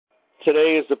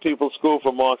Today is the People's School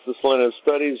for Marxist-Leninist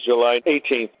Studies, July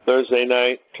 18th, Thursday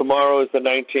night. Tomorrow is the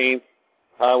 19th.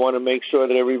 I want to make sure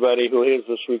that everybody who hears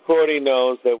this recording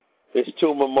knows that there's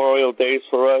two memorial days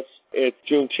for us. It's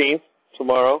Juneteenth,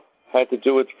 tomorrow, had to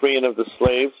do with freeing of the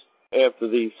slaves after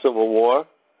the Civil War,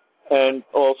 and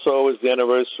also is the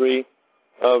anniversary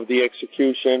of the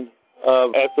execution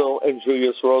of Ethel and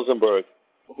Julius Rosenberg,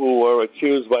 who were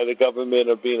accused by the government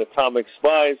of being atomic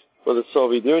spies for the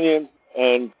Soviet Union,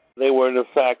 and they were, in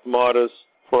fact, martyrs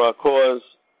for our cause.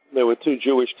 There were two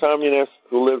Jewish communists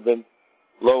who lived in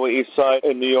Lower East Side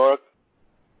in New York,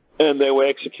 and they were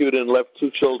executed and left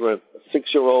two children, a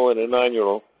 6-year-old and a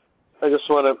 9-year-old. I just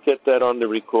want to get that on the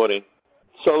recording.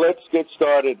 So let's get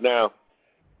started now.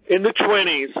 In the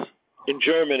 20s, in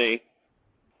Germany,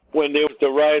 when there was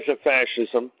the rise of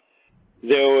fascism,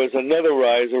 there was another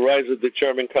rise, a rise of the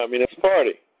German Communist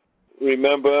Party.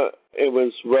 Remember, it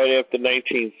was right after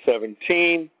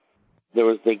 1917. There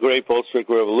was the Great Bolshevik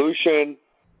Revolution.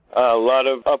 A lot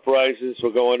of uprisings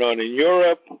were going on in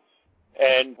Europe.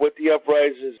 And with the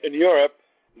uprisings in Europe,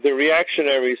 the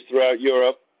reactionaries throughout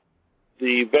Europe,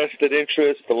 the vested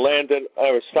interests, the landed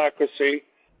aristocracy,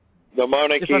 the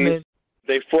monarchies,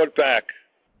 they fought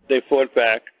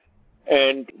back.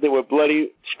 And there were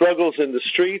bloody struggles in the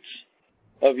streets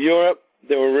of Europe.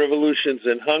 There were revolutions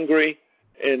in Hungary,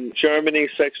 in Germany,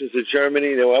 sections of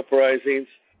Germany. There were uprisings.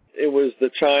 It was the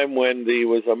time when there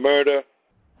was a murder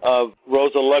of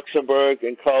Rosa Luxemburg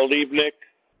and Karl Liebknecht,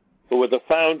 who were the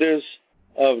founders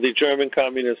of the German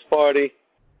Communist Party.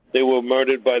 They were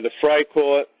murdered by the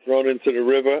Freikorps, thrown into the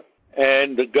river,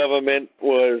 and the government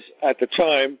was, at the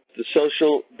time, the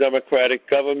Social Democratic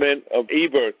government of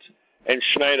Ebert and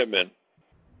Schneiderman.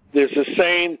 There's a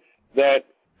saying that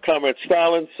Comrade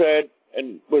Stalin said,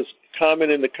 and was common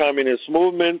in the communist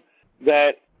movement,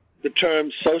 that the term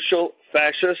social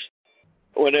fascist,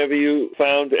 whenever you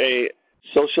found a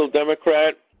social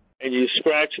democrat and you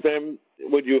scratch them,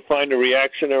 would you find a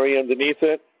reactionary underneath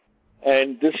it?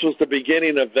 And this was the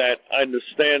beginning of that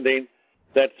understanding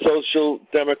that social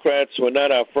democrats were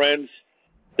not our friends.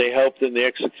 They helped in the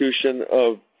execution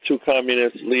of two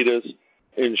communist leaders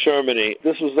in Germany.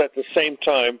 This was at the same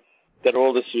time that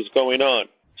all this was going on.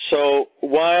 So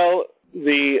while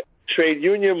the trade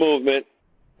union movement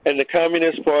and the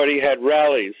Communist Party had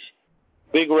rallies,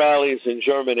 big rallies in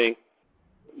Germany,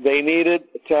 they needed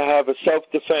to have a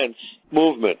self-defense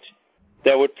movement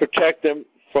that would protect them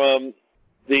from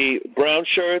the brown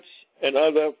shirts and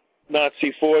other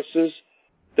Nazi forces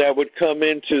that would come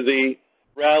into the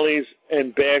rallies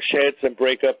and bash heads and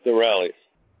break up the rallies.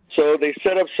 So they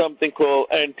set up something called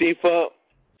Antifa.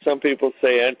 Some people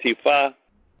say Antifa.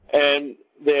 And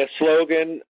their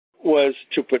slogan was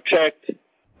to protect,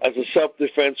 as a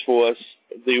self-defense force,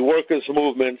 the workers'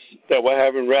 movements that were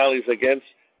having rallies against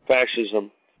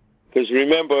fascism. Because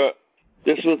remember,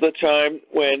 this was the time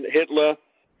when Hitler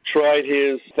tried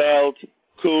his failed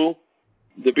coup,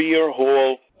 the beer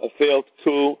hall, a failed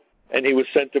coup, and he was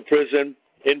sent to prison.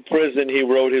 In prison, he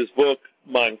wrote his book,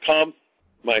 Mein Kampf,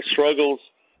 My Struggles,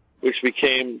 which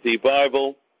became the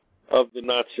Bible of the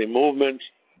Nazi movement.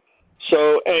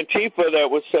 So Antifa, that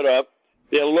was set up,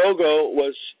 their logo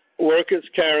was workers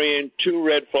carrying two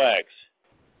red flags.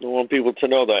 I want people to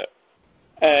know that.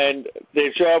 And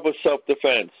their job was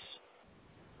self-defense.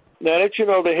 Now that you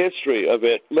know the history of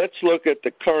it, let's look at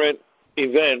the current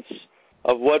events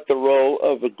of what the role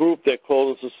of a group that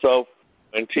calls itself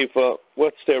Antifa,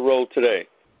 what's their role today?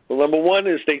 Well, number one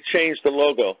is they changed the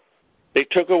logo. They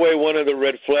took away one of the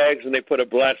red flags and they put a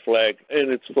black flag in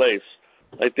its place.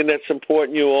 I think that's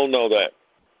important. You all know that.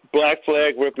 Black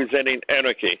flag representing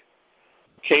anarchy.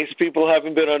 In case people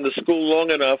haven't been on the school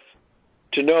long enough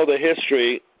to know the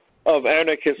history of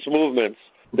anarchist movements,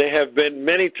 they have been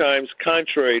many times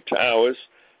contrary to ours,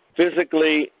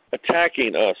 physically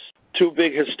attacking us. Two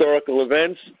big historical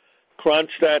events,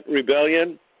 Kronstadt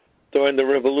Rebellion during the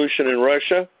revolution in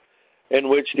Russia, in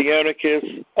which the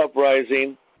anarchist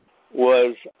uprising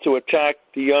was to attack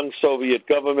the young Soviet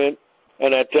government.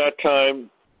 And at that time,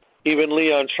 even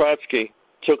Leon Trotsky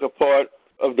took a part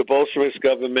of the Bolshevik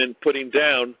government putting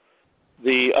down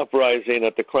the uprising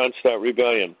at the Kronstadt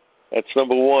Rebellion. That's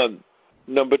number one.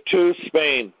 Number two,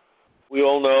 Spain. We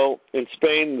all know in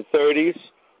Spain in the 30s,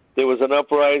 there was an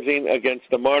uprising against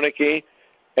the monarchy,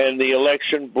 and the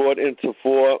election brought into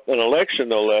fore, an election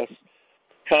no less,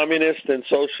 communists and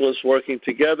socialists working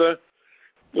together.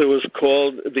 It was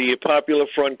called the Popular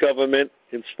Front government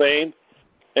in Spain.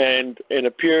 And in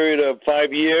a period of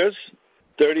 5 years,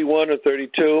 31 or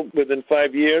 32, within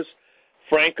 5 years,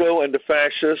 Franco and the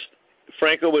fascists,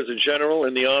 Franco was a general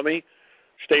in the army,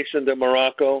 stationed in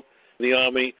Morocco, the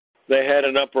army. they had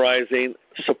an uprising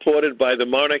supported by the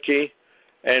monarchy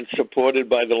and supported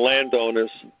by the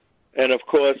landowners. And, of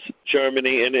course,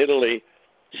 Germany and Italy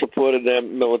supported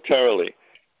them militarily.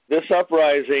 This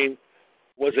uprising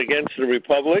was against the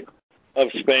Republic of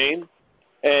Spain.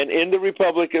 And in the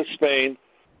Republic of Spain,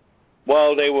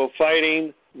 while they were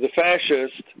fighting the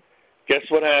fascists, guess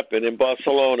what happened in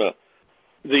Barcelona?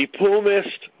 The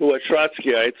Pumists, who are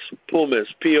Trotskyites, Pumis,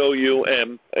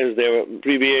 P-O-U-M, as their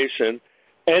abbreviation,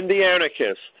 and the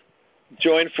anarchists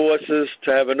joined forces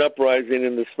to have an uprising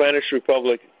in the Spanish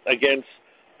Republic against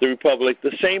the Republic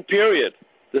the same period,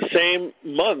 the same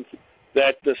month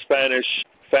that the Spanish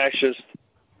fascists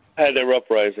had their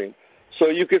uprising. So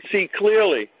you could see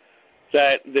clearly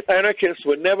that the anarchists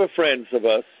were never friends of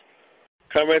us.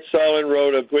 Comrade Stalin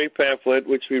wrote a great pamphlet,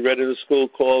 which we read in the school,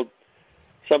 called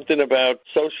something about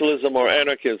socialism or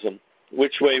anarchism,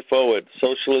 which way forward,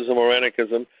 socialism or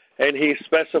anarchism, and he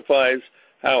specifies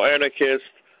how anarchists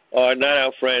are not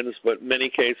our friends, but in many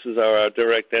cases are our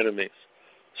direct enemies.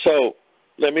 So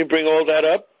let me bring all that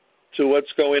up to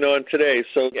what's going on today.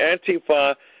 So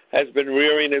Antifa has been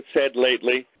rearing its head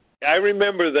lately. I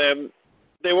remember them.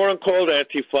 They weren't called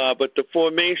Antifa, but the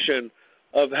formation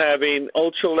of having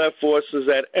ultra-left forces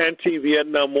at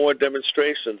anti-Vietnam War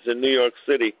demonstrations in New York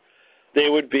City. They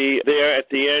would be there at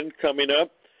the end coming up,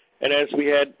 and as we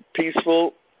had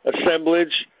peaceful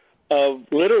assemblage of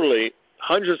literally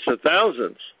hundreds of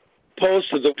thousands opposed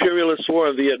to the imperialist war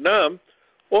in Vietnam,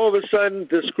 all of a sudden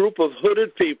this group of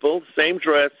hooded people, same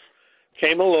dress,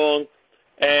 came along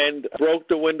and broke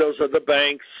the windows of the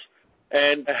banks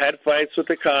and had fights with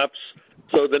the cops.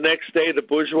 So the next day the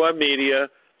bourgeois media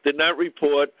did not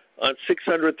report on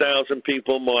 600,000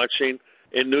 people marching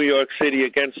in New York City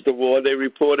against the war. They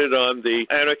reported on the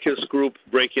anarchist group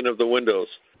breaking of the windows.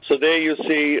 So there you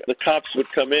see the cops would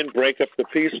come in, break up the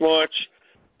peace march.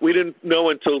 We didn't know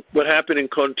until what happened in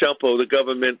Contempo, the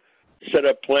government set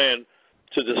up a plan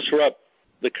to disrupt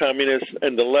the communist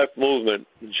and the left movement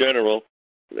in general.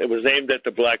 It was aimed at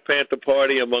the Black Panther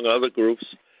Party, among other groups.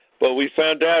 But we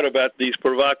found out about these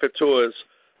provocateurs,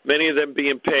 many of them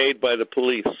being paid by the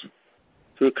police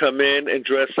to come in and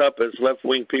dress up as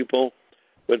left-wing people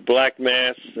with black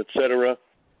masks, etc.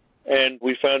 And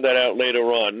we found that out later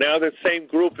on. Now that same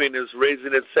grouping is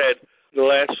raising its head the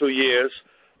last few years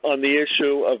on the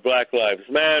issue of Black Lives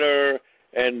Matter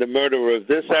and the murder of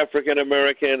this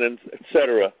African-American, and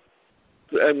etc.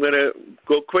 I'm going to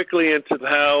go quickly into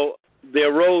how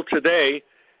their role today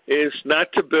is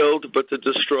not to build but to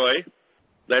destroy.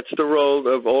 That's the role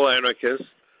of all anarchists,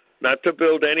 not to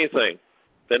build anything.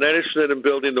 They're not interested in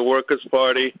building the Workers'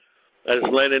 Party, as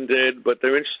Lenin did, but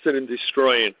they're interested in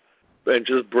destroying and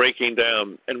just breaking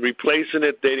down. And replacing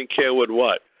it, they didn't care with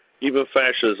what, even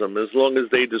fascism, as long as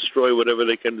they destroy whatever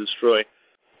they can destroy.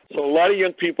 So a lot of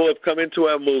young people have come into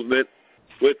our movement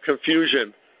with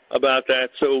confusion about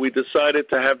that, so we decided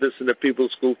to have this in the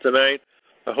People's School tonight.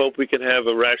 I hope we can have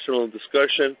a rational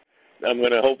discussion. I'm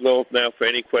going to open up now for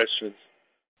any questions.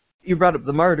 You brought up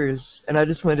the martyrs, and I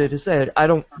just wanted to say I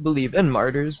don't believe in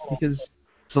martyrs, because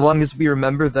so long as we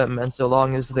remember them and so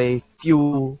long as they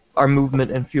fuel our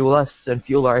movement and fuel us and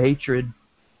fuel our hatred,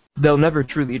 they'll never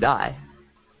truly die.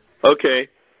 Okay,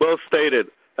 well stated.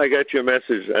 I got your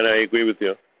message, and I agree with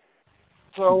you.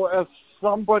 So as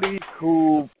somebody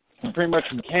who pretty much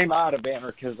came out of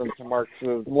anarchism to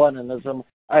Marxism-Leninism,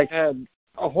 I had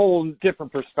a whole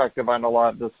different perspective on a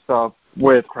lot of this stuff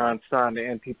with Kronstadt,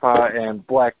 Antifa, and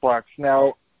Black Blocs.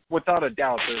 Now, without a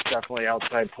doubt, there's definitely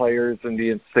outside players in the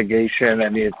instigation,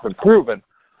 and it's been proven.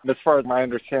 As far as my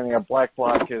understanding of Black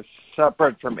Bloc is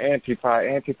separate from Antifa,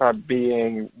 Antifa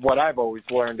being what I've always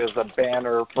learned is a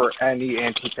banner for any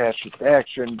anti-fascist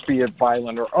action, be it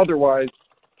violent or otherwise,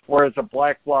 whereas a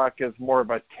Black Bloc is more of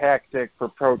a tactic for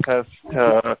protests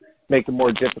to make it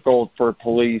more difficult for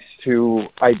police to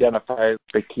identify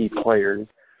the key players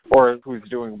or who's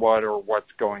doing what or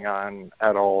what's going on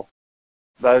at all.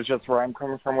 That is just where I'm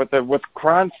coming from with it. With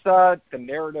Kronstadt, the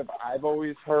narrative I've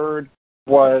always heard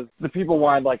was the people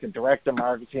wanted like a direct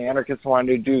democracy. Anarchists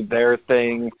wanted to do their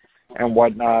thing and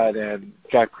whatnot and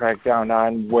got cracked down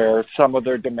on, where some of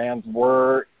their demands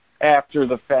were after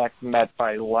the fact met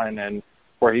by Lenin,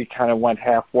 where he kind of went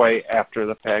halfway after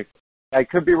the fact. I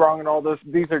could be wrong in all this.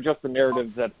 These are just the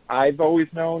narratives that I've always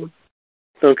known.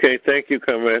 Okay, thank you,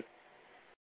 comrade.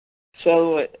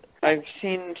 So I've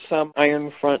seen some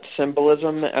Iron Front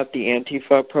symbolism at the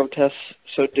Antifa protests.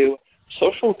 So do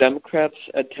Social Democrats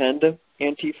attend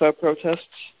Antifa protests?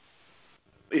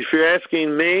 If you're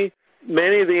asking me,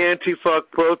 many of the Antifa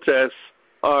protests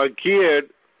are geared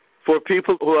for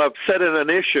people who are upset at an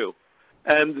issue,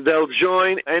 and they'll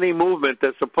join any movement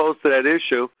that's opposed to that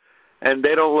issue, and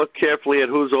they don't look carefully at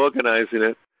who's organizing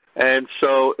it. And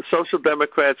so social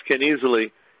democrats can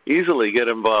easily get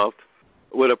involved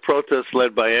with a protest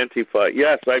led by Antifa.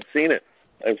 Yes, I've seen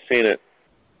it.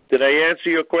 Did I answer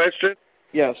your question?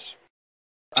 Yes.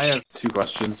 I have two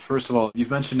questions. First of all, you've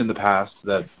mentioned in the past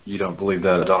that you don't believe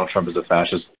that Donald Trump is a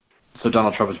fascist. So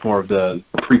Donald Trump is more of the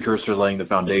precursor laying the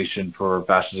foundation for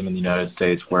fascism in the United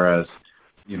States, whereas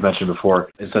you've mentioned before,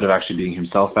 instead of actually being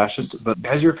himself fascist. But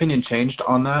has your opinion changed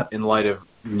on that in light of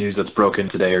news that's broken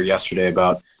today or yesterday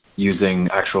about using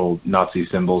actual Nazi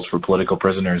symbols for political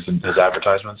prisoners in his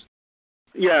advertisements?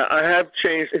 Yeah, I have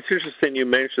changed. It's interesting you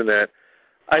mentioned that.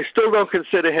 I still don't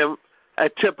consider him a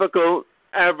typical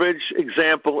average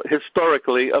example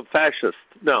historically of fascist,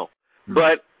 no.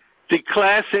 But the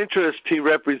class interest he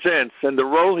represents and the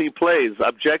role he plays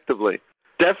objectively,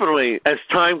 definitely as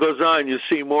time goes on, you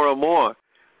see more and more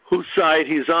whose side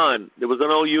he's on. There was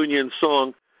an old Union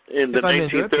song in the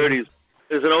 1930s.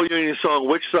 There's an old Union song,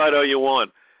 Which Side Are You On?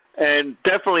 And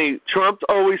definitely Trump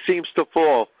always seems to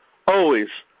fall, always,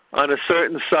 on a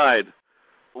certain side.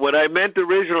 What I meant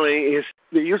originally is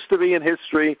there used to be in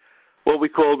history what we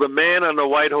call the man on the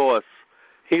white horse.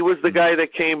 He was the guy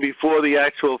that came before the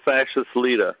actual fascist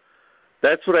leader.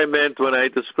 That's what I meant when I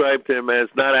described him as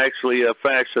not actually a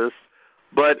fascist,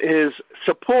 but his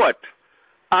support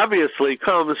obviously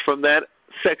comes from that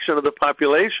section of the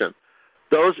population.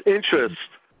 Those interests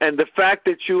and the fact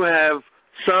that you have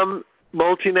some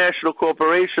multinational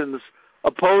corporations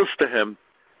opposed to him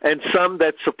and some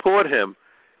that support him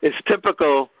is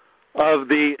typical of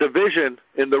the division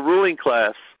in the ruling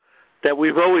class that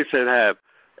we've always had.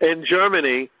 In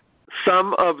Germany,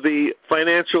 some of the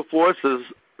financial forces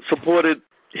supported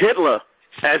Hitler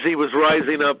as he was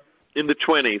rising up in the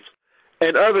 1920s,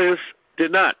 and others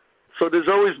did not. So there's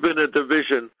always been a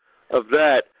division of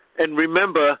that. And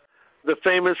remember the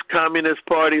famous Communist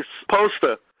Party's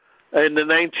poster in the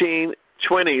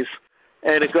 1920s,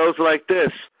 and it goes like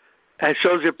this. It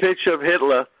shows you a picture of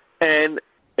Hitler, and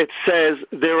it says,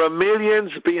 there are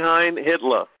millions behind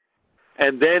Hitler.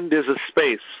 And then there's a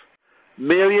space.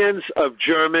 Millions of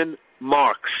German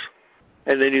marks.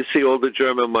 And then you see all the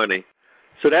German money.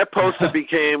 So that poster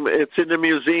became, it's in the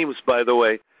museums, by the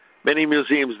way. Many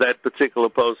museums, that particular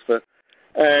poster.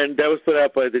 And that was put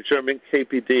out by the German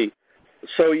KPD.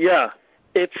 So, yeah,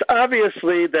 it's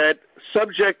obviously that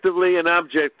subjectively and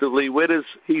objectively, where does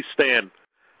he stand?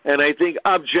 And I think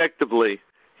objectively,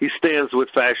 he stands with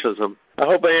fascism. I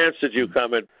hope I answered you,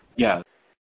 comment. Yeah.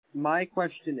 My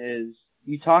question is,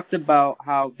 you talked about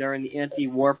how during the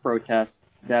anti-war protests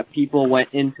that people went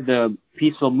into the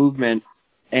peaceful movement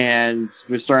and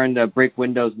were starting to break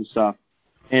windows and stuff.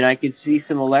 And I could see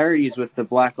similarities with the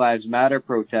Black Lives Matter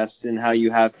protests and how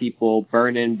you have people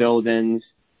burning buildings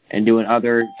and doing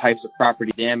other types of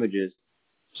property damages.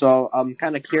 So I'm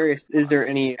kind of curious, is there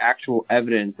any actual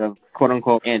evidence of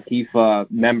quote-unquote Antifa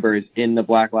members in the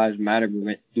Black Lives Matter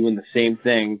movement doing the same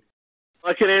thing?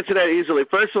 I can answer that easily.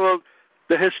 First of all,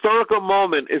 the historical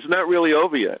moment is not really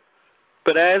over yet.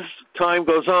 But as time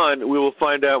goes on, we will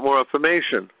find out more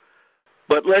information.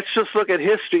 But let's just look at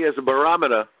history as a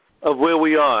barometer of where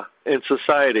we are in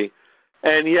society.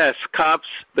 And yes,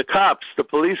 the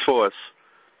police force,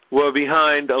 were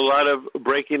behind a lot of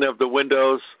breaking of the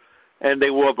windows, and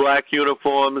they wore black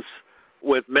uniforms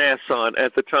with masks on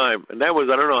at the time. And that was,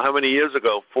 I don't know how many years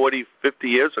ago, 40, 50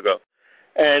 years ago.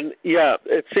 And, yeah,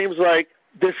 it seems like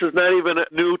this is not even a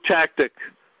new tactic.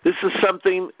 This is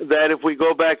something that if we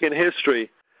go back in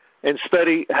history and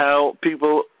study how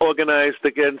people organized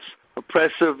against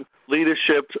oppressive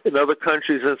leadership in other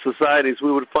countries and societies,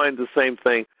 we would find the same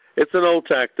thing. It's an old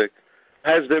tactic.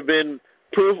 Has there been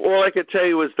proof? All I can tell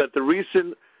you is that the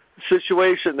recent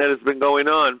situation that has been going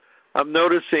on, I'm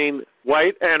noticing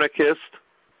white anarchists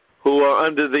who are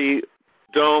under the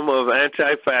dome of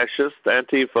anti-fascist,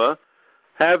 Antifa,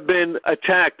 have been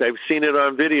attacked. I've seen it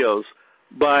on videos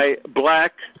by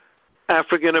black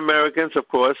African Americans, of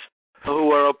course,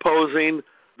 who are opposing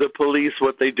the police,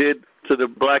 what they did to the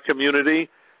black community,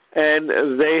 and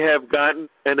they have gotten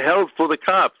and held for the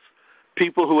cops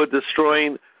people who are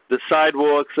destroying the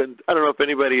sidewalks. And I don't know if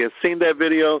anybody has seen that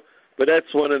video, but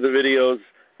that's one of the videos,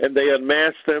 and they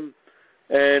unmasked them,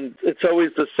 and it's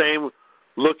always the same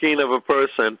looking of a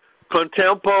person.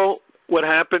 Contempo, what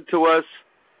happened to us,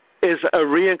 is a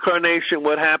reincarnation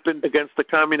what happened against the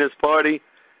Communist Party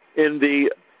in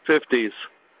the 50s.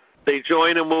 They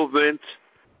join a movement.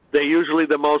 They're usually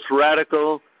the most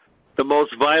radical, the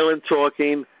most violent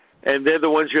talking, and they're the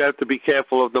ones you have to be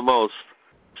careful of the most.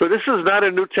 So this is not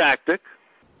a new tactic.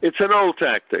 It's an old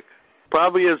tactic,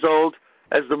 probably as old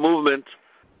as the movement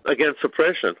against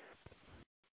oppression.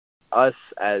 us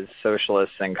as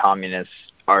socialists and communists,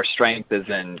 our strength is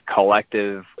in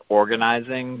collective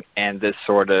organizing, and this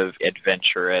sort of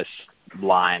adventurous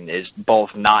line is both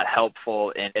not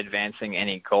helpful in advancing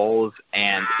any goals,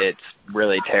 and it's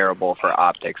really terrible for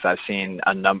optics. I've seen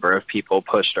a number of people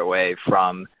pushed away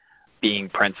from being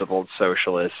principled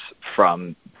socialists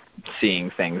from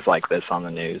seeing things like this on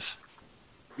the news.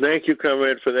 Thank you,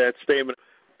 comrade, for that statement.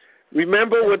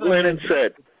 Remember what Lenin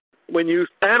said. When you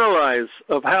analyze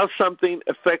of how something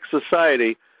affects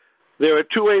society, there are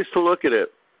two ways to look at it.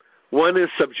 One is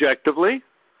subjectively,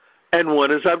 and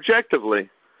one is objectively.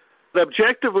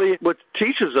 Objectively, what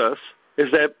teaches us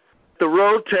is that the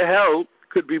road to hell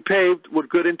could be paved with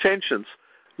good intentions.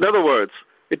 In other words,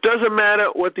 it doesn't matter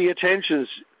what the intentions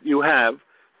you have.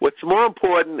 What's more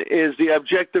important is the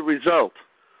objective result.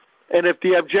 And if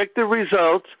the objective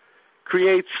result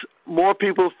creates more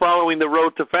people following the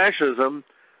road to fascism,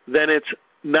 then it's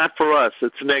not for us.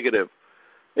 It's negative.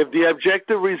 If the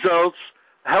objective results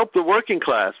help the working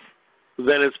class,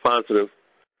 then it's positive.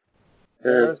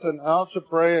 There's an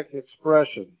algebraic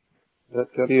expression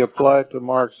that can be applied to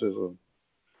Marxism,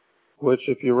 which,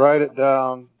 if you write it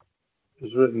down,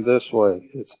 is written this way.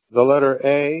 It's the letter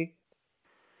A,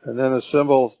 and then a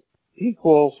symbol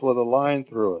equals with a line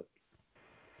through it,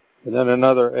 and then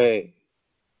another A.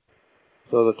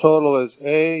 So the total is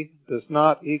A does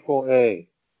not equal A.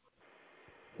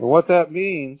 And what that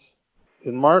means,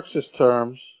 in Marxist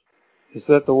terms, is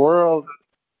that the world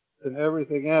and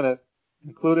everything in it,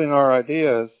 including our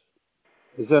ideas,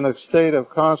 is in a state of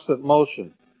constant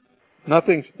motion.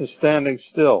 Nothing is standing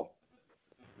still.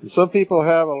 And some people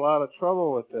have a lot of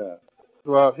trouble with that.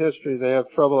 Throughout history, they have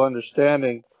trouble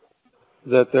understanding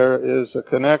that there is a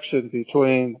connection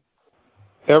between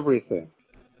everything,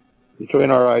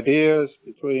 between our ideas,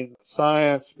 between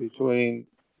science, between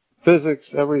physics.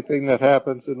 Everything that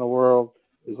happens in the world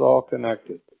is all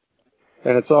connected,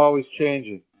 and it's always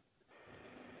changing.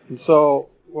 And so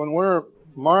when we're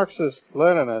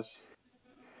Marxist-Leninists,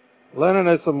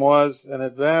 Leninism was an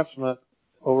advancement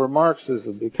over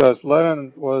Marxism because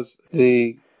Lenin was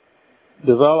the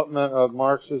development of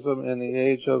Marxism in the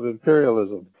age of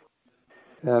imperialism,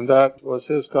 and that was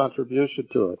his contribution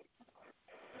to it.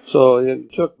 So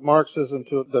it took Marxism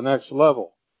to the next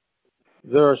level.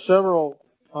 There are several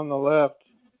on the left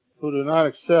who do not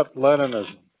accept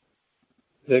Leninism.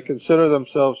 They consider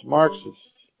themselves Marxists,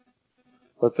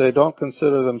 but they don't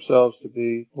consider themselves to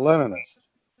be Leninists.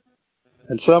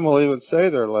 And some will even say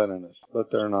they're Leninists,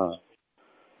 but they're not.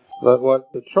 But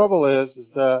what the trouble is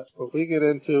that what we get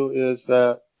into is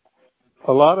that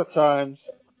a lot of times,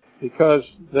 because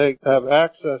they have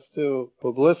access to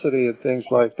publicity and things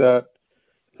like that,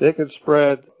 they can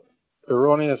spread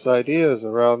erroneous ideas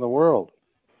around the world.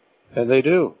 And they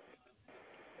do.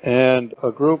 And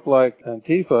a group like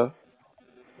Antifa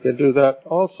can do that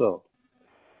also,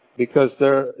 because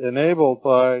they're enabled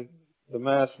by the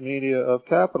mass media of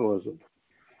capitalism.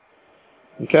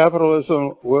 And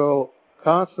capitalism will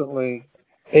constantly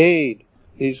aid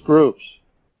these groups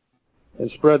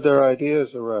and spread their ideas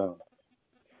around.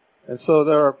 And so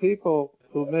there are people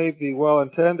who may be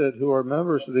well-intended who are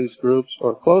members of these groups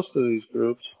or close to these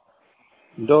groups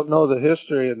and don't know the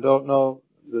history and don't know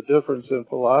the difference in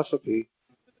philosophy,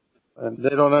 and they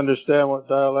don't understand what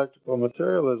dialectical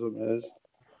materialism is.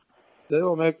 They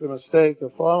will make the mistake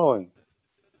of following.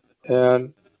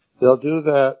 And they'll do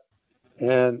that,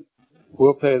 and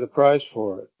we'll pay the price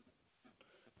for it.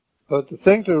 But the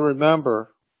thing to remember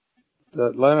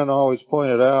that Lenin always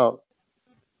pointed out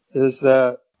is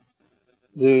that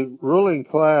the ruling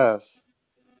class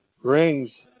brings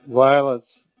violence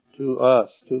to us,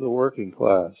 to the working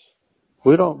class.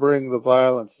 We don't bring the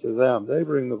violence to them. They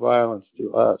bring the violence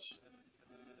to us.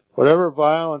 Whatever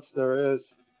violence there is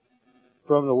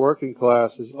from the working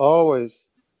class is always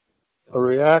a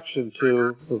reaction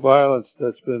to the violence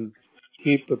that's been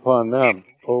heaped upon them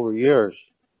over years,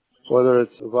 whether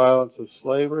it's the violence of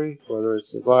slavery, whether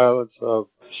it's the violence of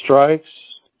strikes,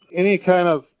 any kind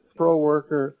of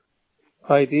pro-worker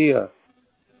idea,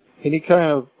 any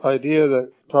kind of idea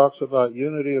that talks about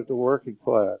unity of the working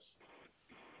class.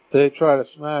 They try to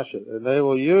smash it, and they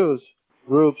will use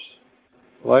groups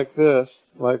like this,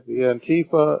 like the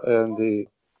Antifa and the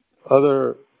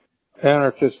other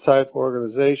anarchist-type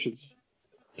organizations,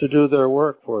 to do their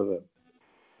work for them.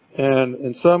 And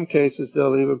in some cases,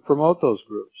 they'll even promote those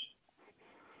groups.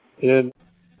 In,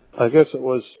 I guess it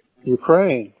was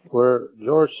Ukraine, where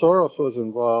George Soros was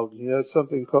involved, he had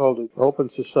something called Open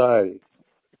Society.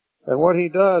 And what he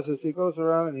does is he goes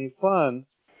around and he funds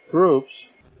groups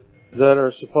that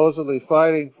are supposedly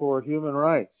fighting for human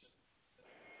rights.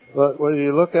 But when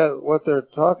you look at what they're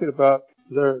talking about,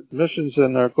 their missions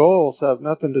and their goals have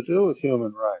nothing to do with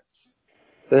human rights.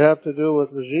 They have to do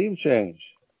with regime change,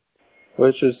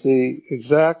 which is the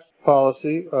exact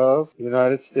policy of the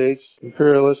United States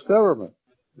imperialist government.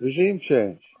 Regime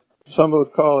change. Some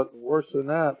would call it worse than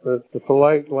that, but the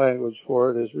polite language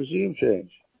for it is regime change.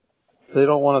 They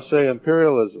don't want to say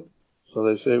imperialism, so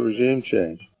they say regime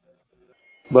change.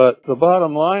 But the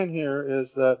bottom line here is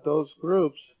that those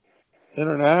groups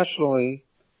internationally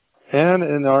and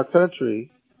in our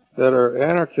country that are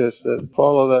anarchists that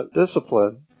follow that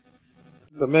discipline,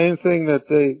 the main thing that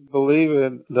they believe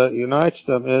in that unites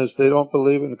them is they don't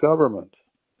believe in government.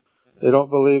 They don't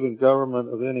believe in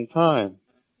government of any kind.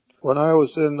 When I was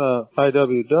in the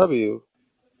IWW,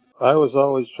 I was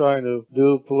always trying to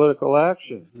do political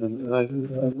action, and I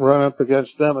run up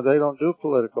against them, and they don't do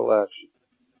political action.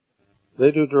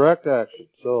 They do direct action,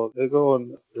 so they go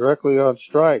directly on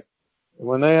strike.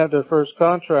 When they had their first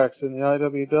contracts in the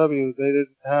IWW, they didn't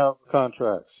have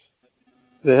contracts.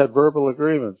 They had verbal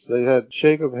agreements. They had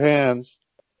shake of hands,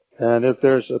 and if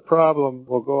there's a problem,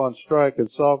 we'll go on strike and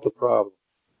solve the problem.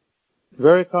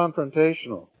 Very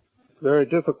confrontational. Very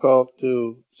difficult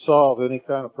to solve any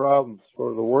kind of problems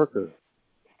for the worker.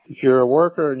 If you're a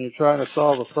worker and you're trying to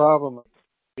solve a problem,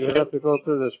 you have to go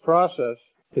through this process.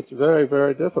 It's very,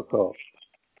 very difficult.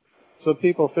 So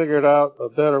people figured out a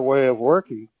better way of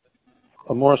working,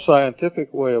 a more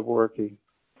scientific way of working.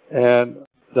 And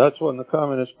that's when the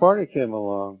Communist Party came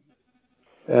along.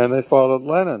 And they followed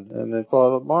Lenin and they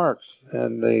followed Marx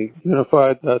and they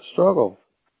unified that struggle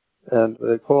and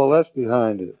they coalesced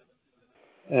behind it.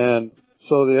 And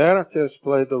so the anarchists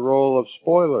played the role of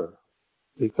spoiler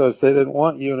because they didn't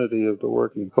want unity of the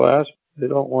working class. They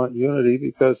don't want unity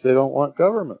because they don't want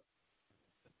government.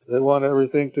 They want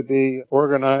everything to be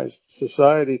organized,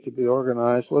 society to be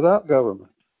organized without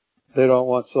government. They don't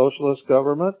want socialist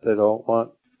government. They don't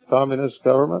want communist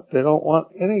government. They don't want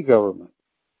any government.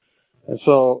 And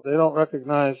so they don't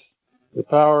recognize the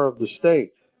power of the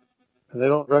state. And they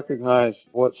don't recognize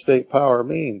what state power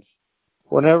means.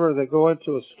 Whenever they go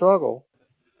into a struggle,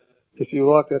 if you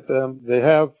look at them, they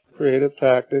have creative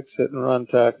tactics, hit and run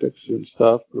tactics and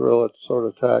stuff, guerrilla sort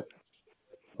of tactics.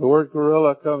 The word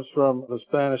guerrilla comes from the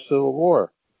Spanish Civil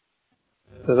War.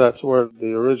 So that's where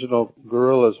the original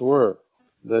guerrillas were.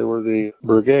 They were the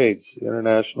brigades, the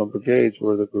international brigades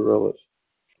were the guerrillas.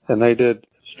 And they did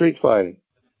street fighting.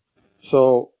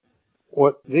 So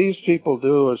what these people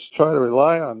do is try to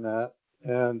rely on that,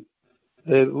 and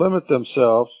they limit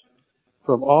themselves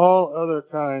from all other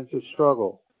kinds of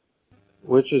struggle,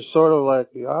 which is sort of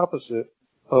like the opposite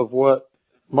of what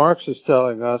Marx is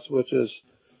telling us, which is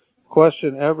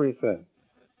question everything.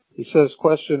 He says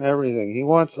question everything. He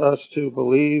wants us to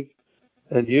believe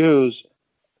and use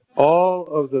all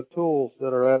of the tools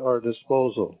that are at our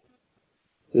disposal.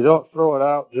 You don't throw it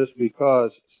out just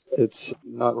because it's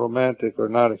not romantic or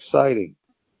not exciting.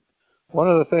 One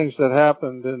of the things that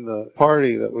happened in the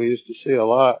party that we used to see a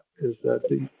lot is that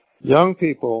the young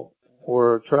people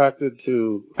were attracted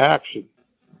to action.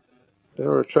 They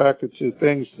were attracted to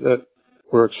things that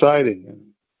were exciting and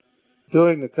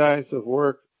doing the kinds of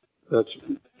work that's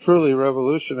truly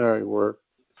revolutionary work,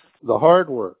 the hard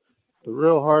work, the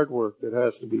real hard work that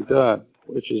has to be done,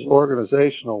 which is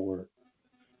organizational work.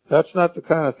 That's not the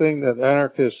kind of thing that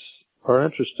anarchists are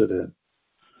interested in.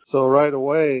 So right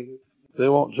away, they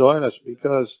won't join us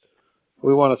because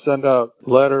we want to send out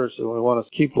letters and we want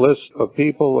to keep lists of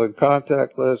people and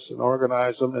contact lists and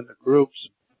organize them into groups.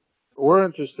 We're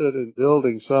interested in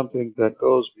building something that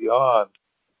goes beyond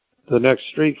the next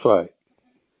street fight.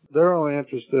 They're only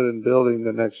interested in building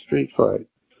the next street fight.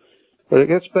 But it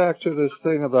gets back to this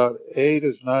thing about A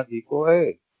does not equal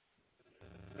A.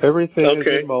 Everything is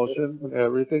in motion and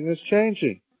everything is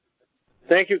changing.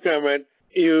 Thank you, comrade.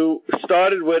 You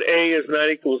started with A is not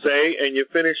equals A, and you're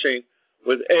finishing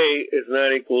with A is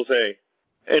not equals A.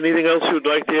 Anything else you'd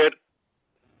like to add?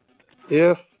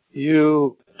 If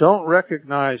you don't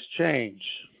recognize change,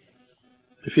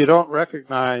 if you don't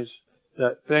recognize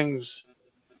that things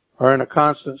are in a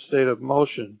constant state of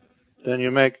motion, then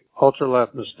you make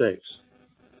ultra-left mistakes.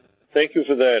 Thank you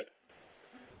for that.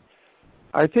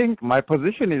 I think my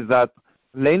position is that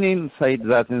Lenin said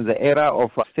that in the era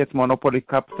of state monopoly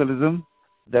capitalism,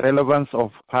 the relevance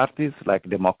of parties like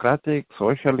democratic,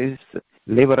 socialist,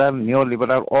 liberal,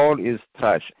 neoliberal, all is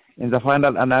trash. In the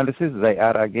final analysis, they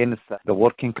are against the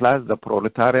working class, the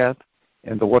proletariat,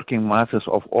 and the working masses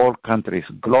of all countries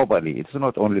globally. It's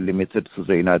not only limited to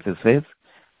the United States.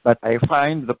 But I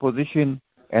find the position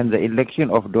and the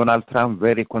election of Donald Trump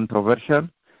very controversial.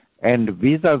 And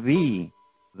vis-a-vis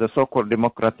the so-called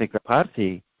Democratic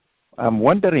Party, I'm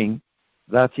wondering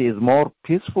that is more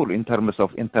peaceful in terms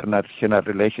of international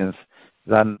relations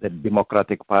than the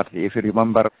Democratic Party. If you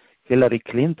remember, Hillary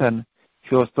Clinton,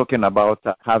 she was talking about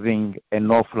having a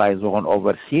no-fly zone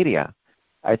over Syria.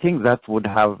 I think that would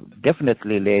have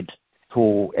definitely led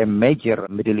to a major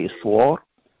Middle East war,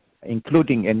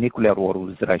 including a nuclear war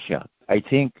with Russia. I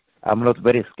think I'm not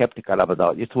very skeptical about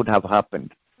that. It would have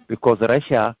happened because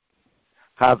Russia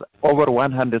has over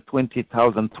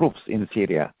 120,000 troops in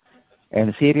Syria.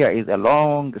 And Syria is a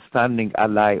long-standing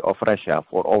ally of Russia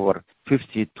for over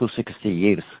 50 to 60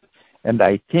 years. And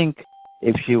I think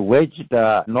if she waged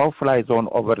a no-fly zone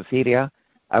over Syria,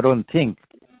 I don't think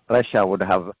Russia would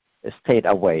have stayed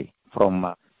away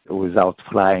from without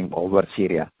flying over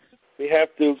Syria. We have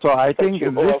to. So I think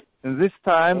in this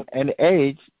time and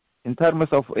age, in terms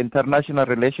of international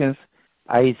relations,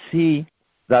 I see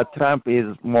that Trump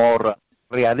is more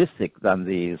realistic than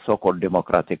the so-called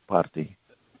Democratic Party.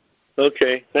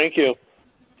 Okay, thank you.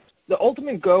 The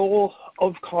ultimate goal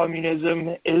of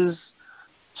communism is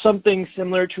something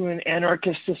similar to an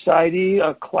anarchist society,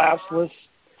 a classless,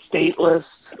 stateless,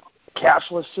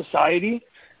 cashless society.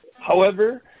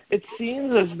 However, it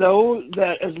seems as though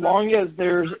that as long as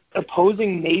there's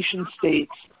opposing nation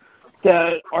states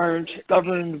that aren't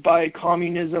governed by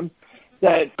communism,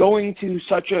 that going to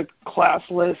such a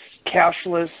classless,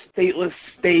 cashless, stateless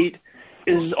state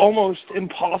is almost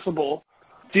impossible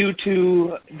due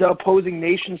to the opposing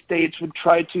nation states would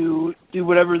try to do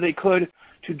whatever they could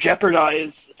to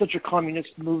jeopardize such a communist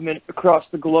movement across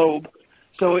the globe.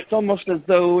 So it's almost as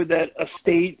though that a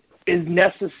state is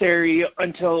necessary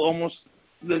until almost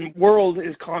the world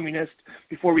is communist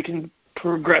before we can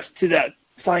progress to that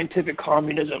scientific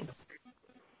communism.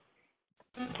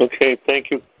 Okay, thank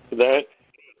you for that.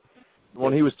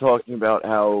 When he was talking about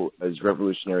how, as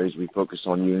revolutionaries, we focus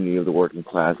on unity of the working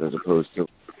class as opposed to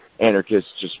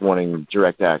anarchists just wanting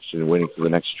direct action and waiting for the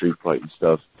next street fight and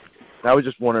stuff, I was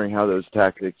just wondering how those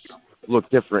tactics look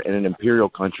different in an imperial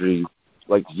country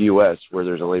like the U.S., where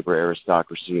there's a labor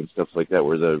aristocracy and stuff like that,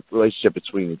 where the relationship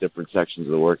between the different sections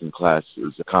of the working class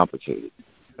is complicated.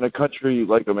 In a country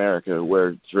like America,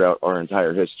 where throughout our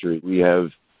entire history we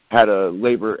have had a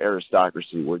labor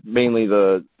aristocracy, where mainly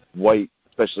the white,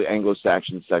 especially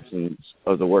Anglo-Saxon sections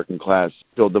of the working class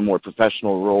filled the more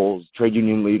professional roles, trade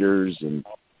union leaders and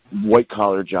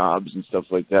white-collar jobs and stuff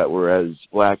like that, whereas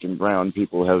black and brown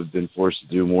people have been forced to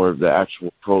do more of the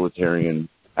actual proletarian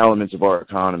elements of our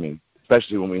economy,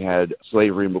 especially when we had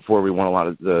slavery and before we won a lot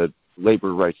of the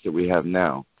labor rights that we have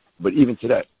now. But even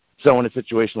today. So in a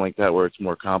situation like that where it's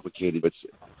more complicated, but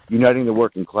uniting the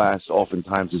working class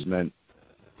oftentimes has meant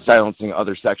silencing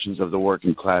other sections of the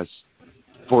working class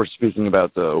for speaking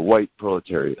about the white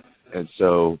proletariat. And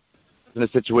so in a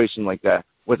situation like that,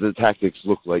 what do the tactics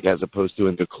look like as opposed to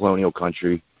in a colonial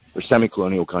country or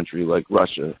semi-colonial country like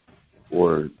Russia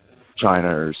or China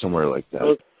or somewhere like that?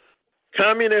 Well,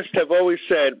 communists have always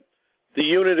said the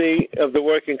unity of the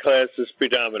working class is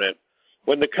predominant.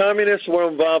 When the communists were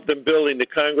involved in building the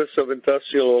Congress of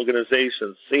Industrial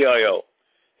Organizations, CIO,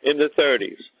 in the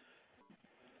 30s,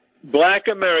 black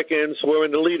Americans were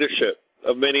in the leadership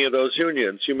of many of those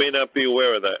unions. You may not be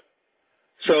aware of that.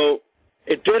 So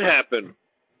it did happen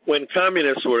when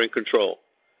communists were in control.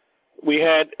 We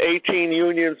had 18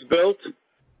 unions built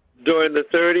during the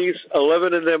 30s.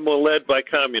 11 of them were led by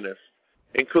communists,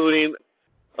 including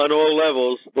on all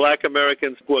levels, black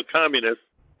Americans who are communists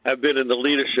have been in the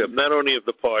leadership, not only of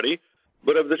the party,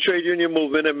 but of the trade union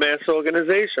movement and mass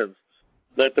organizations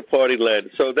that the party led.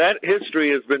 So that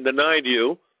history has been denied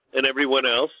you and everyone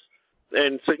else,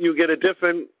 and so you get a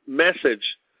different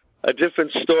message, a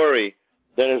different story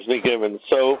that has been given.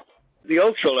 So the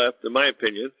ultra-left, in my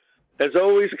opinion, has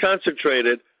always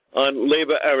concentrated on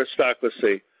labor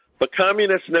aristocracy, but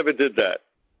communists never did that.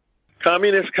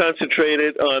 Communists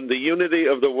concentrated on the unity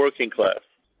of the working class.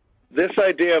 This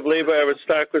idea of labor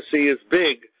aristocracy is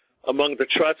big among the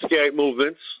Trotskyite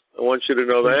movements, I want you to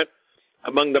know that,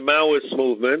 among the Maoist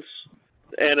movements,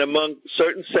 and among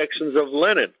certain sections of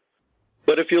Lenin.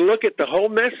 But if you look at the whole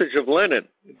message of Lenin,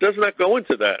 it does not go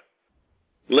into that.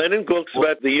 Lenin talks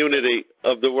about the unity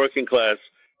of the working class.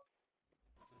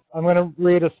 I'm going to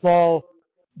read a small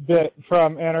bit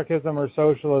from Anarchism or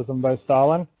Socialism by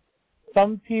Stalin.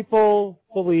 Some people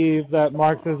believe that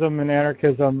Marxism and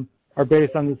anarchism are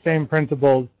based on the same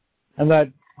principles and that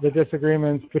the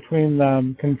disagreements between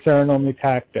them concern only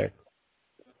tactics.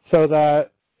 So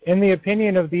that, in the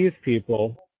opinion of these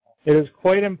people, it is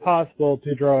quite impossible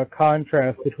to draw a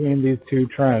contrast between these two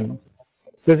trends.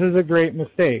 This is a great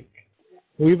mistake.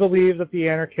 We believe that the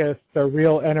anarchists are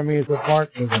real enemies of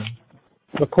Marxism.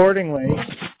 Accordingly,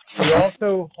 we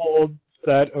also hold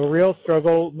that a real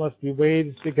struggle must be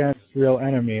waged against real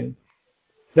enemies.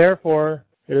 Therefore,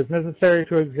 it is necessary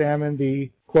to examine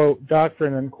the, quote,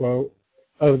 doctrine, unquote,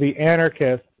 of the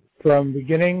anarchists from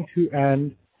beginning to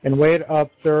end and weigh it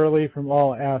up thoroughly from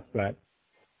all aspects.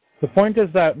 The point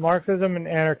is that Marxism and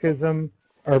anarchism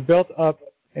are built up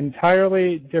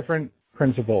entirely different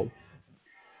principles,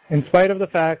 in spite of the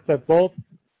fact that both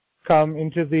come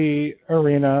into the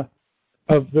arena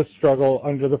of the struggle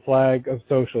under the flag of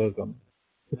socialism.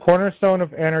 The cornerstone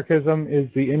of anarchism is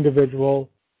the individual,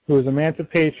 whose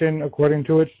emancipation, according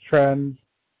to its trends,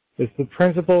 is the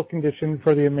principal condition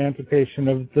for the emancipation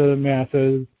of the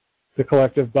masses, the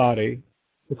collective body.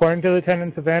 According to the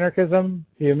tenets of anarchism,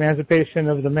 the emancipation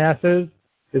of the masses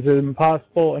is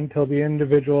impossible until the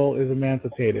individual is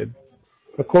emancipated.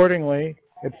 Accordingly,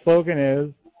 its slogan is,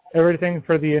 everything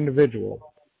for the individual.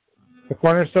 The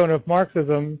cornerstone of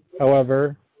Marxism,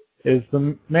 however, is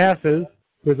the masses,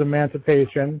 whose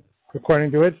emancipation,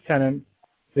 according to its tenets,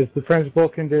 is the principal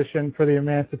condition for the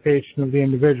emancipation of the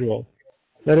individual.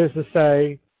 That is to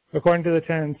say, according to the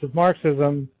tenets of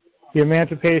Marxism, the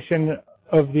emancipation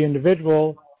of the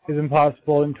individual is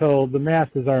impossible until the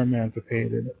masses are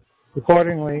emancipated.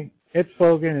 Accordingly, its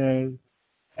slogan is,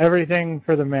 everything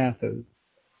for the masses.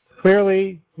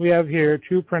 Clearly, we have here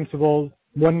two principles,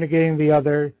 one negating the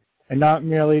other, and not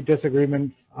merely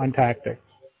disagreements on tactics.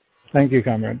 Thank you,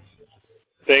 comrades.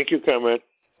 Thank you, comrade.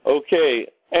 Okay,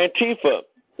 Antifa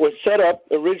was set up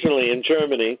originally in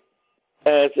Germany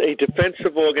as a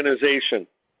defensive organization.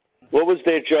 What was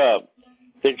their job?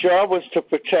 Their job was to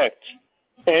protect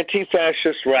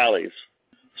anti-fascist rallies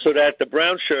so that the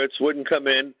brown shirts wouldn't come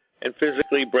in and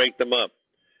physically break them up.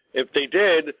 If they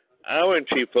did, our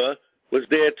Antifa was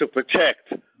there to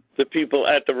protect the people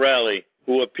at the rally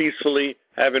who were peacefully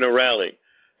having a rally.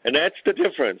 And that's the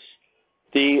difference.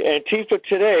 The Antifa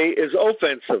today is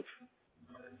offensive.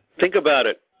 Think about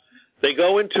it. They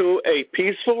go into a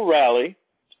peaceful rally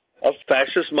of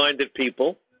fascist-minded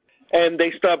people, and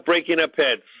they start breaking up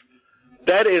heads.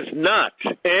 That is not,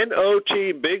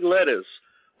 N-O-T, big letters,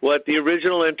 what the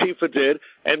original Antifa did.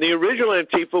 And the original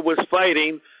Antifa was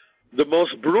fighting the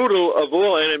most brutal of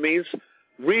all enemies,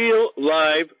 real,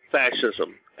 live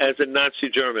fascism, as in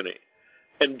Nazi Germany.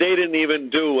 And they didn't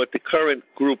even do what the current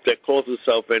group that calls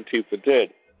itself Antifa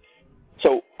did.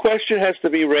 So question has to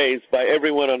be raised by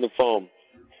everyone on the phone.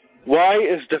 Why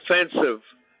is defensive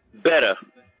better?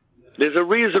 There's a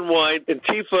reason why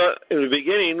Antifa, in the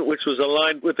beginning, which was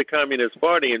aligned with the Communist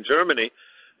Party in Germany,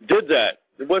 did that.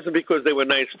 It wasn't because they were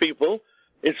nice people.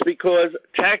 It's because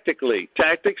tactically,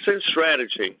 tactics and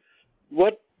strategy,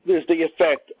 what is the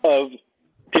effect of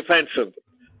defensive?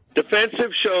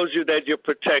 Defensive shows you that you're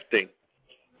protecting.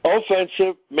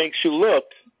 Offensive makes you look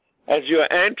as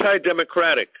you're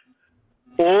anti-democratic.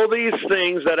 All these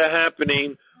things that are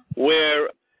happening where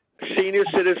senior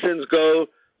citizens go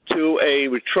to a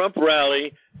Trump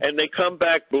rally and they come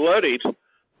back bloodied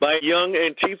by young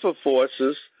Antifa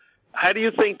forces, how do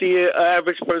you think the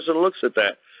average person looks at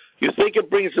that? You think it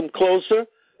brings them closer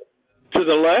to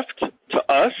the left,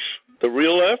 to us, the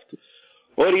real left?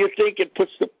 Or do you think it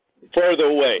puts them further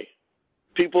away?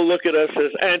 People look at us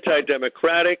as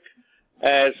anti-democratic,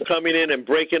 as coming in and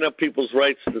breaking up people's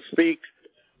rights to speak.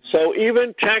 So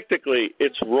even tactically,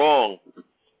 it's wrong.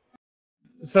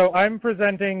 So I'm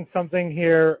presenting something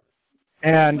here,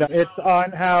 and it's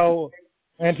on how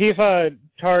Antifa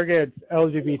targets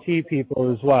LGBT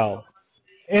people as well.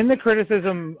 In the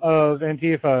criticism of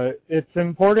Antifa, it's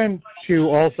important to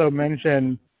also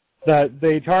mention that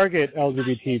they target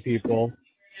LGBT people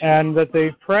and that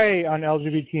they prey on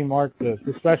LGBT Marxists,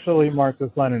 especially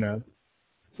Marxist-Leninists.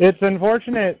 It's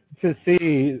unfortunate to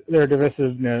see their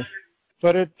divisiveness,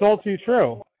 but it's all too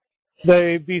true.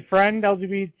 They befriend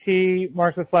LGBT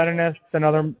Marxist-Leninists and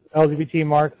other LGBT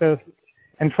Marxists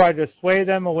and try to sway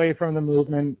them away from the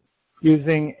movement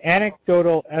using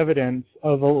anecdotal evidence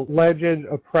of alleged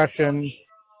oppression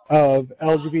of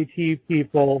LGBT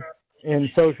people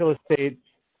in socialist states,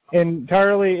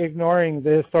 entirely ignoring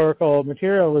the historical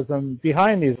materialism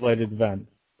behind these alleged events.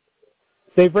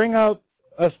 They bring up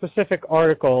a specific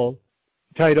article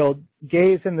titled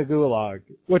Gays in the Gulag,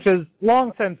 which has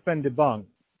long since been debunked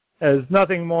as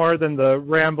nothing more than the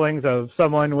ramblings of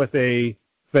someone with a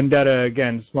vendetta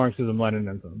against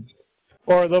Marxism-Leninism.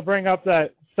 Or they'll bring up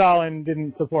that Stalin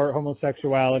didn't support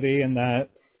homosexuality and that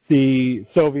the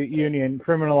Soviet Union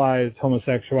criminalized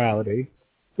homosexuality,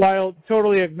 while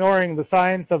totally ignoring the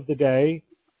science of the day,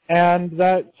 and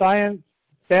that science,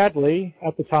 sadly,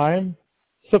 at the time,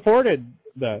 supported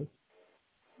this.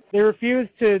 They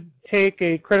refused to take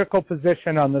a critical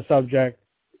position on the subject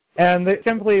And they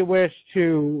simply wish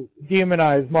to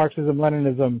demonize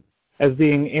Marxism-Leninism as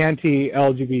being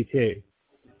anti-LGBT.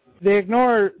 They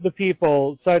ignore the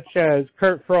people such as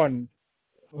Kurt Freund,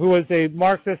 who was a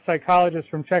Marxist psychologist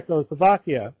from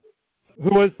Czechoslovakia,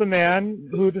 who was the man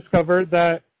who discovered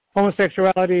that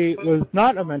homosexuality was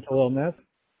not a mental illness,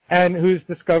 and whose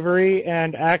discovery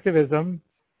and activism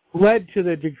led to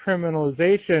the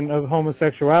decriminalization of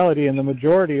homosexuality in the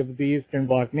majority of the Eastern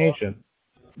Bloc nations.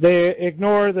 They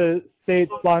ignore the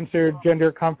state-sponsored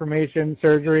gender confirmation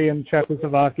surgery in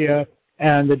Czechoslovakia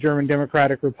and the German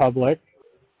Democratic Republic,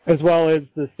 as well as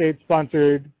the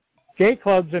state-sponsored gay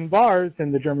clubs and bars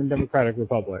in the German Democratic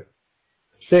Republic.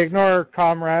 They ignore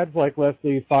comrades like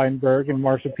Leslie Feinberg and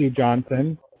Marsha P.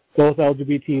 Johnson, both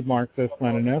LGBT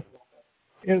Marxist-Leninists.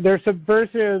 Their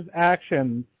subversive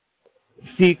actions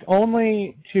seek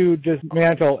only to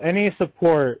dismantle any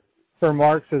support for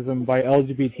Marxism by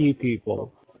LGBT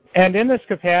people. And in this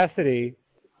capacity,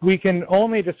 we can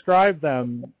only describe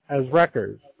them as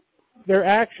wreckers. Their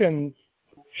actions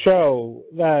show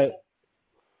that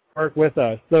they work with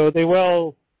us, though they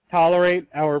will tolerate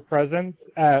our presence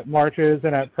at marches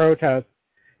and at protests.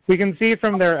 We can see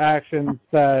from their actions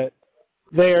that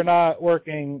they are not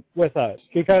working with us,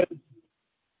 because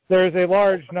there is a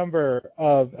large number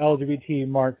of LGBT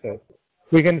Marxists.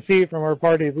 We can see from our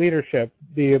party's leadership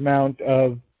the amount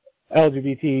of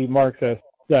LGBT Marxists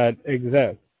that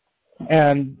exist,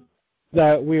 and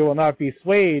that we will not be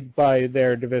swayed by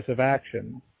their divisive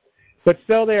actions. But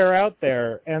still they are out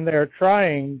there, and they're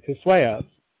trying to sway us.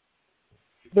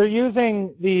 They're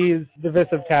using these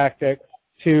divisive tactics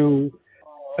to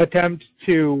attempt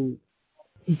to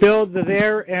build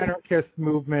their anarchist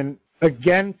movement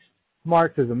against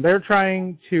Marxism. They're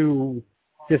trying to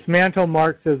dismantle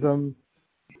Marxism,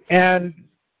 and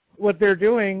what they're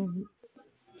doing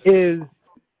is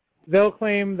they'll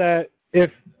claim that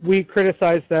if we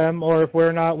criticize them or if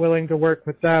we're not willing to work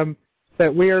with them,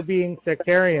 that we are being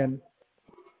sectarian,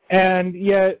 and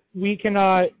yet we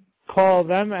cannot call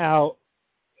them out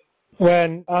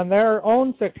when on their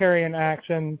own sectarian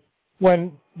actions,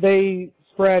 when they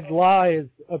spread lies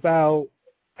about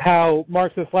how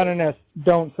Marxist-Leninists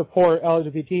don't support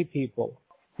LGBT people.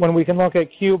 When we can look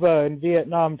at Cuba and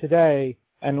Vietnam today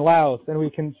and Laos, and we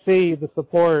can see the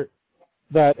support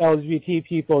that LGBT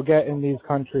people get in these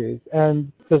countries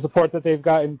and the support that they've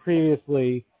gotten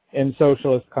previously in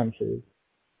socialist countries.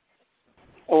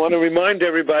 I want to remind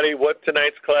everybody what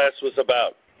tonight's class was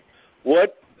about.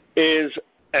 What is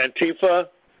Antifa?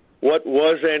 What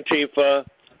was Antifa?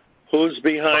 Who's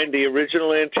behind the original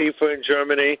Antifa in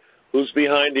Germany? Who's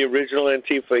behind the original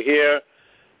Antifa here?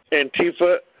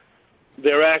 Antifa,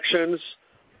 their actions,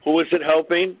 who is it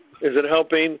helping? Is it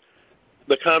helping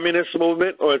the communist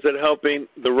movement, or is it helping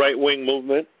the right-wing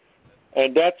movement?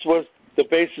 And that's what the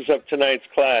basis of tonight's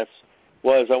class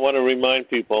was. I want to remind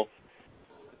people.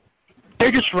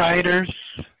 They're just rioters.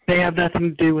 They have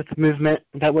nothing to do with the movement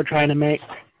that we're trying to make.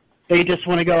 They just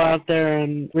want to go out there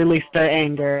and release their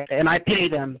anger, and I pity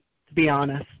them, to be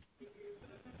honest.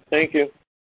 Thank you.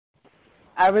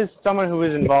 I was someone who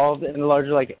was involved in the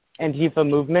larger Antifa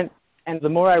movement, and the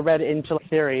more I read into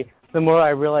theory, the more I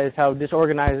realized how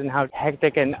disorganized and how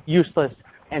hectic and useless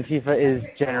Antifa is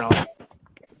generally.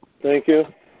 Thank you.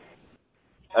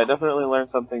 I definitely learned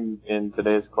something in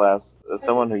today's class. As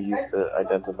someone who used to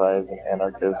identify as an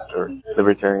anarchist or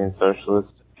libertarian socialist,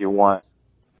 if you want,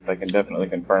 I can definitely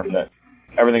confirm that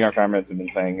everything our comrades have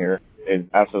been saying here is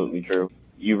absolutely true.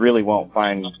 You really won't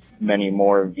find many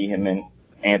more vehement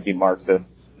anti-Marxists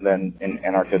than in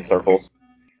anarchist circles.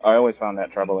 I always found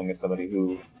that troubling as somebody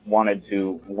who wanted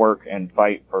to work and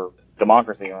fight for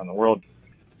democracy around the world.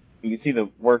 You see the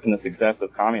work and the success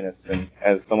of communists, and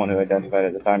as someone who identified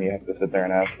at the time, you have to sit there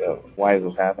and ask, why is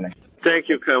this happening? Thank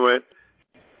you, comrade.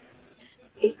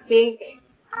 I think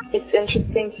it's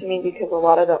interesting to me because a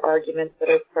lot of the arguments that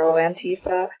are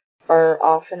pro-Antifa are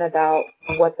often about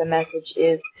what the message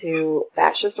is to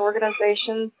fascist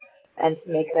organizations and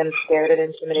to make them scared and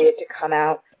intimidated to come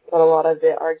out. But a lot of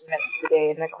the arguments today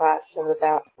in the class are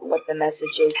about what the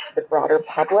message is to the broader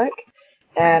public.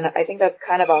 And I think that's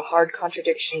kind of a hard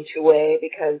contradiction to weigh,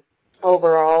 because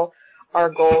overall our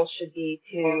goal should be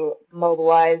to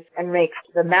mobilize and make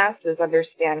the masses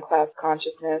understand class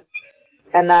consciousness,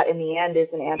 and that in the end is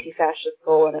an anti-fascist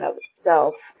goal in and of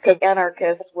itself. Because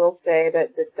anarchists will say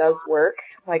that this does work,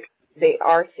 like they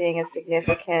are seeing a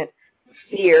significant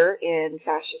fear in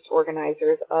fascist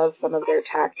organizers of some of their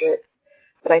tactics.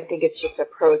 But I think it's just a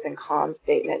pros and cons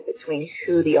statement between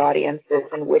who the audience is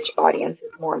and which audience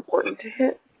is more important to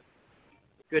hit.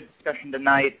 Good discussion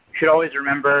tonight. You should always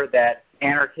remember that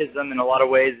anarchism in a lot of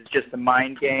ways is just a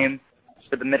mind game.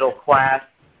 for the middle class.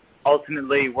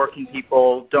 Ultimately, working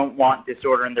people don't want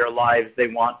disorder in their lives. They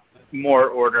want more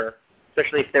order,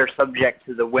 especially if they're subject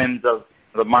to the whims of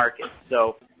the market.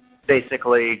 So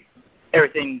basically,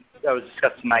 everything that was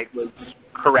discussed tonight was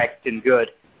correct and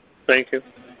good. Thank you.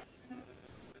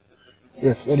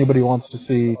 If anybody wants to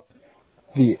see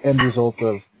the end result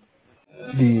of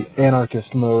the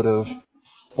anarchist mode of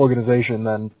organization,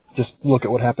 then just look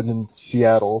at what happened in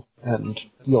Seattle, and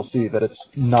you'll see that it's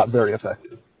not very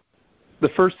effective. The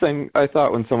first thing I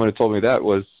thought when someone had told me that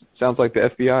was, sounds like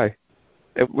the FBI.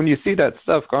 When you see that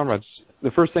stuff, comrades,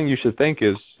 the first thing you should think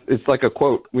is, it's like a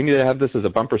quote. We need to have this as a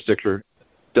bumper sticker.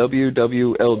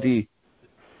 WWLD.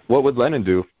 What would Lenin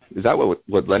do? Is that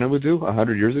what Lenin would do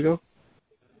 100 years ago?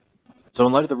 So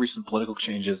in light of the recent political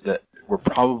changes that were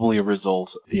probably a result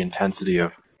of the intensity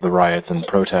of the riots and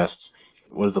protests,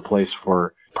 what is the place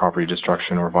for property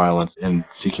destruction or violence in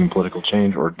seeking political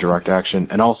change or direct action?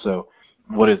 And also,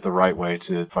 what is the right way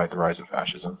to fight the rise of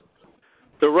fascism?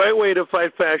 The right way to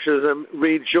fight fascism,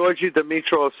 read Georgy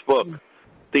Dimitrov's book,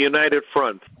 The United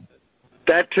Front.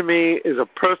 That, to me, is a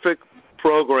perfect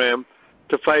program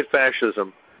to fight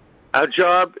fascism. Our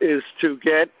job is to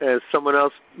get, as someone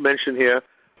else mentioned here,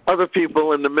 other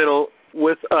people in the middle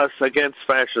with us against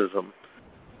fascism.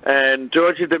 And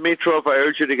Georgy Dimitrov, I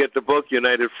urge you to get the book,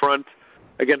 United Front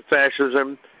Against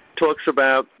Fascism, talks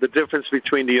about the difference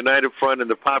between the United Front and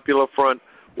the Popular Front.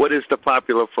 What is the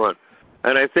Popular Front?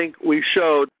 And I think we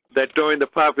showed that during the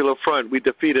Popular Front, we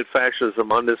defeated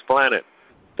fascism on this planet.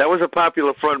 That was a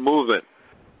Popular Front movement.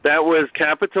 That was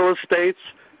capitalist states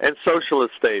and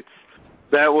socialist states.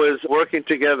 That was working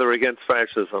together against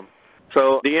fascism.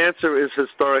 So the answer is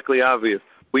historically obvious.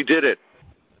 We did it.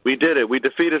 We did it. We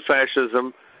defeated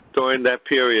fascism during that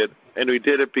period, and we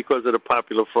did it because of the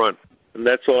Popular Front. And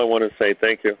that's all I want to say.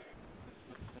 Thank you.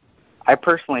 I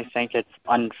personally think it's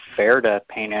unfair to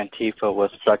paint Antifa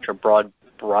with such a broad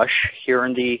brush here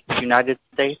in the United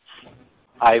States.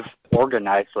 I've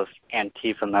organized with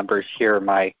Antifa members here in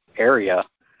my area,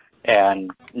 and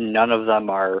none of them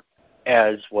are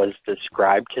as was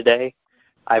described today.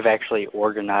 I've actually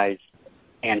organized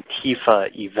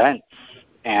Antifa events,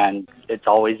 and it's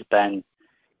always been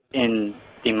in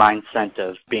the mindset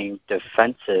of being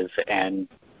defensive, and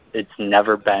it's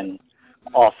never been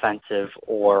offensive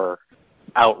or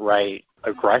outright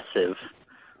aggressive.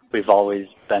 We've always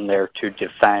been there to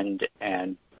defend,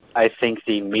 and I think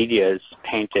the media has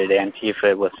painted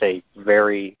Antifa with a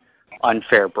very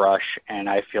unfair brush, and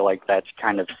I feel like that's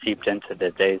kind of seeped into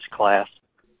today's class.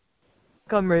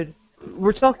 Comrade,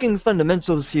 we're talking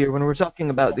fundamentals here when we're talking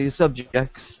about these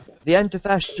subjects. The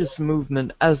anti-fascist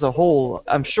movement as a whole,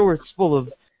 I'm sure it's full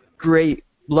of great,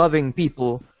 loving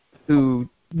people who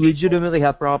legitimately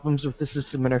have problems with the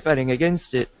system and are fighting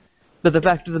against it. But the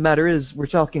fact of the matter is, we're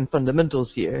talking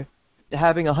fundamentals here.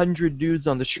 Having 100 dudes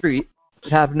on the street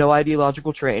that have no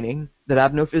ideological training, that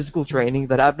have no physical training,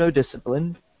 that have no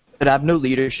discipline, that have no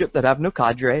leadership, that have no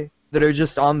cadre, that are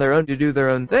just on their own to do their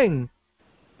own thing,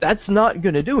 that's not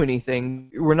going to do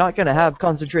anything. We're not going to have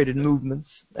concentrated movements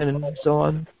and so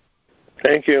on.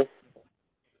 Thank you.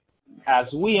 As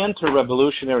we enter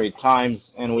revolutionary times,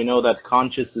 and we know that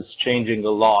conscience is changing a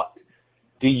lot,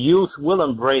 the youth will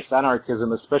embrace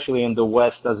anarchism, especially in the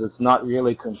West, as it's not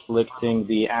really conflicting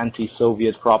the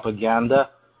anti-Soviet propaganda.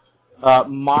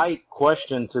 My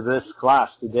question to this class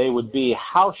today would be,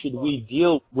 how should we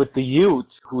deal with the youth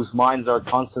whose minds are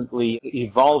constantly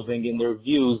evolving in their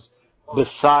views,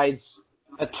 besides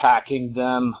attacking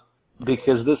them?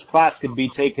 Because this class could be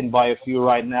taken by a few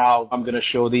right now. I'm going to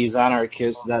show these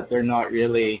anarchists that they're not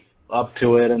really up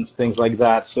to it and things like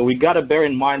that. So we got to bear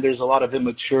in mind there's a lot of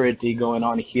immaturity going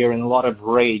on here and a lot of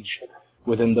rage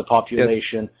within the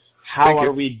population. Yes. How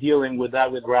are we dealing with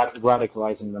that, with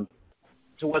radicalizing them?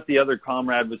 To what the other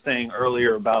comrade was saying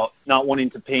earlier about not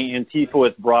wanting to paint Antifa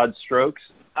with broad strokes,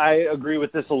 I agree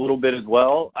with this a little bit as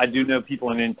well. I do know people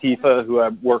in Antifa who I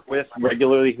work with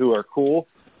regularly who are cool.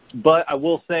 But I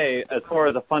will say, as far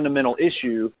as a fundamental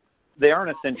issue, they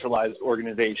aren't a centralized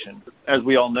organization, as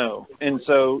we all know. And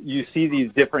so you see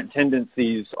these different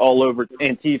tendencies all over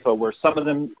Antifa, where some of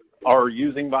them are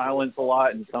using violence a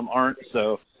lot and some aren't.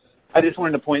 So I just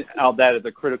wanted to point out that as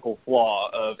a critical flaw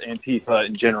of Antifa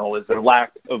in general, is their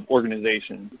lack of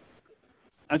organization.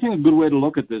 I think a good way to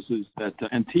look at this is that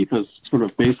Antifa is sort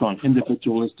of based on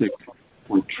individualistic,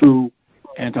 where true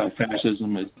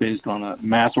anti-fascism is based on a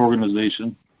mass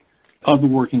organization of the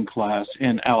working class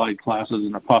and allied classes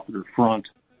in a popular front.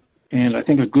 And I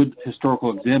think a good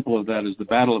historical example of that is the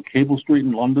Battle of Cable Street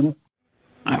in London.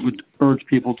 I would urge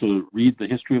people to read the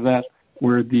history of that,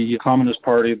 where the Communist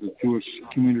Party, the Jewish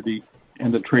community,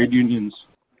 and the trade unions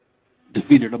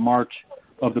defeated a march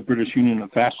of the British Union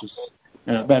of Fascists.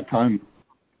 And at that time,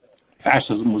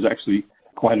 fascism was actually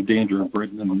quite a danger in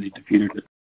Britain, and they defeated it.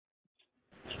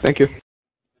 Thank you.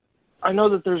 I know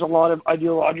that there's a lot of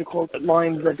ideological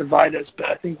lines that divide us, but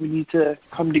I think we need to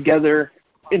come together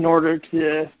in order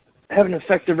to have an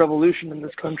effective revolution in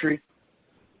this country.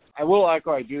 I will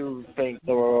echo, I do think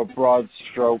the broad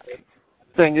stroke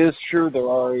thing is true. There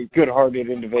are good-hearted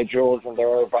individuals, and there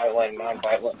are violent and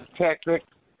non-violent tactics.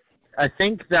 I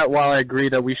think that while I agree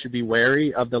that we should be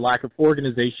wary of the lack of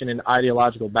organization and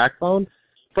ideological backbone,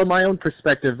 from my own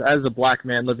perspective as a black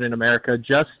man living in America,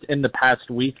 just in the past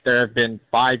week there have been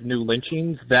 5 new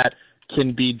lynchings that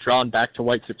can be drawn back to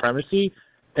white supremacy.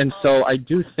 And so I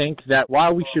do think that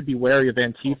while we should be wary of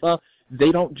Antifa,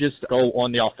 they don't just go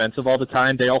on the offensive all the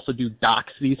time. They also do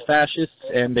dox these fascists,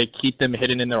 and they keep them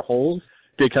hidden in their holes,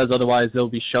 because otherwise they'll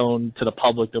be shown to the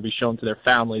public, they'll be shown to their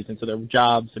families and to their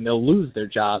jobs, and they'll lose their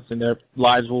jobs, and their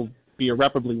lives will be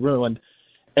irreparably ruined.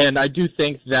 And I do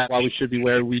think that while we should be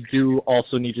wary, we do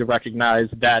also need to recognize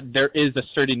that there is a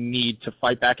certain need to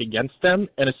fight back against them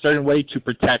in a certain way to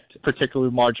protect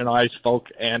particularly marginalized folk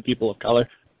and people of color.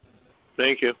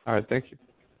 Thank you. All right, thank you.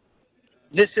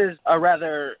 This is a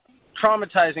rather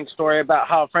traumatizing story about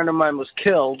how a friend of mine was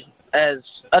killed as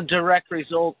a direct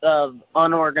result of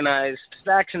unorganized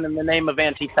action in the name of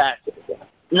anti-fascism.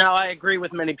 Now, I agree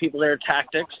with many people there are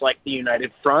tactics like the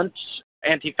United Front,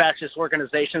 anti-fascist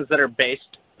organizations that are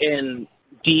based in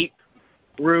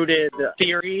deep-rooted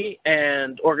theory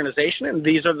and organization, and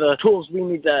these are the tools we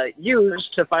need to use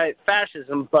to fight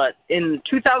fascism. But in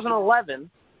 2011,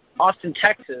 Austin,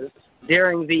 Texas,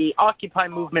 during the Occupy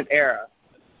movement era,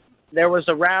 there was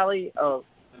a rally of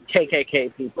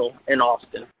KKK people in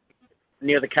Austin,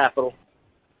 near the Capitol.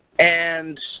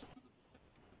 And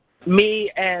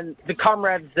me and the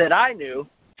comrades that I knew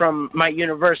from my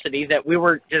university, that we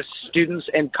were just students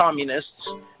and communists,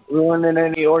 we weren't in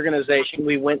any organization.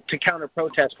 We went to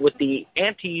counter-protest with the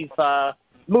Antifa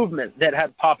movement that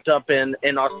had popped up in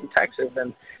Austin, Texas.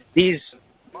 And these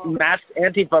masked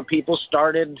Antifa people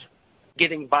started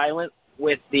getting violent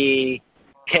with the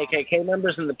KKK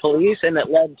members and the police, and it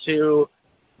led to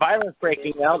violence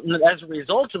breaking out. And as a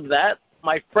result of that,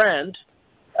 my friend,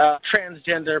 a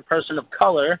transgender person of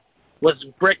color, was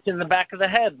bricked in the back of the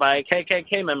head by a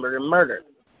KKK member and murdered.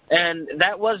 And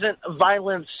that wasn't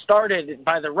violence started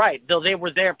by the right, though they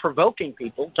were there provoking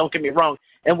people, don't get me wrong,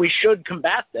 and we should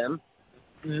combat them.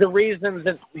 The reason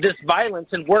that this violence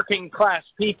and working class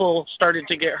people started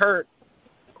to get hurt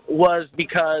was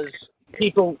because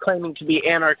people claiming to be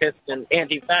anarchists and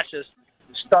anti-fascists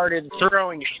started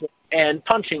throwing shit and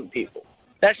punching people.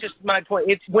 That's just my point.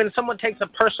 It's when someone takes a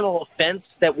personal offense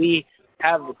that we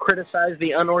have criticized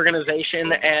the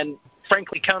unorganization and,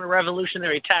 frankly,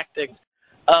 counter-revolutionary tactics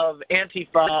of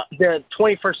Antifa, the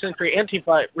 21st century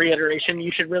Antifa reiteration.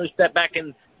 You should really step back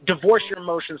and divorce your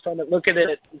emotions from it, look at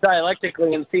it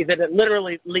dialectically, and see that it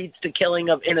literally leads to killing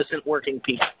of innocent working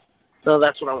people. So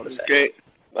that's what I want to say. Okay.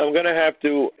 I'm going to have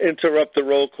to interrupt the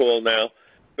roll call now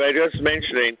by just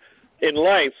mentioning, in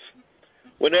life,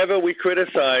 whenever we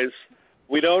criticize,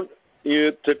 we don't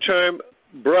use the term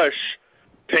brush,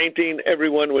 painting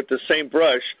everyone with the same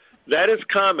brush. That is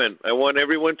common. I want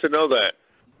everyone to know that.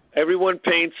 Everyone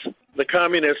paints the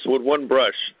communists with one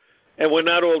brush, and we're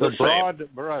not all the same. The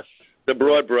broad brush. The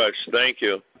broad brush. Thank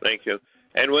you. Thank you.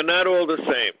 And we're not all the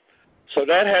same. So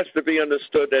that has to be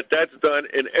understood, that that's done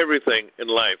in everything in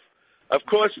life. Of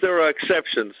course, there are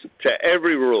exceptions to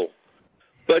every rule.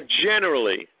 But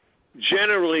generally,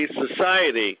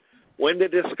 society, when they're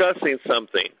discussing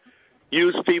something,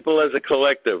 use people as a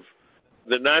collective.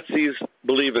 The Nazis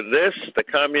believe in this, the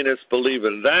communists believe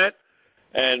in that,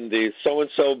 and the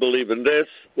so-and-so believe in this,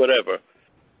 whatever.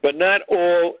 But not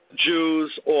all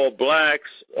Jews or blacks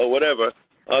or whatever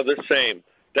are the same.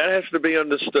 That has to be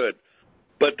understood.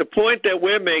 But the point that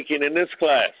we're making in this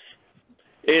class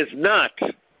is not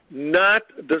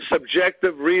the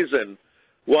subjective reason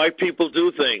why people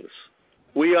do things.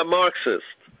 We are Marxists.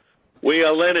 We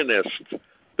are Leninists.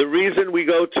 The reason we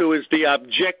go to is the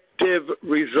objective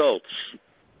results.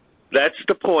 That's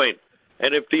the point.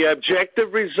 And if the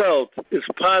objective result is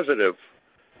positive,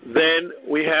 then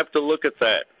we have to look at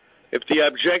that. If the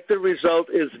objective result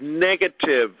is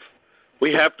negative,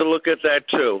 we have to look at that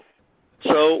too.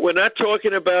 So we're not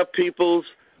talking about people's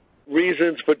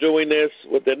reasons for doing this.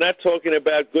 They're not talking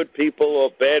about good people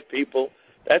or bad people.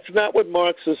 That's not what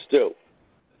Marxists do.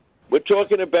 We're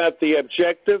talking about the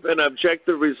objective and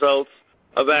objective results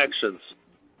of actions.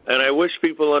 And I wish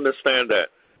people understand that.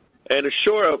 And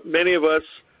sure, many of us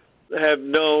have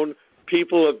known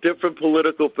people of different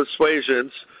political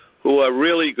persuasions who are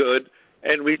really good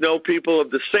And we know people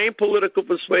of the same political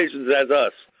persuasions as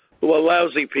us who are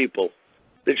lousy people.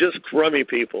 They're just crummy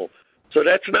people. So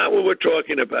that's not what we're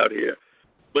talking about here.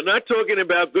 We're not talking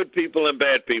about good people and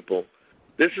bad people.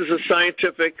 This is a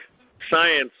scientific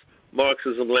science,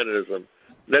 Marxism-Leninism.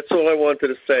 That's all I wanted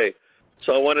to say.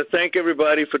 So I want to thank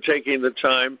everybody for taking the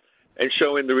time and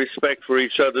showing the respect for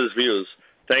each other's views.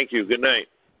 Thank you. Good night.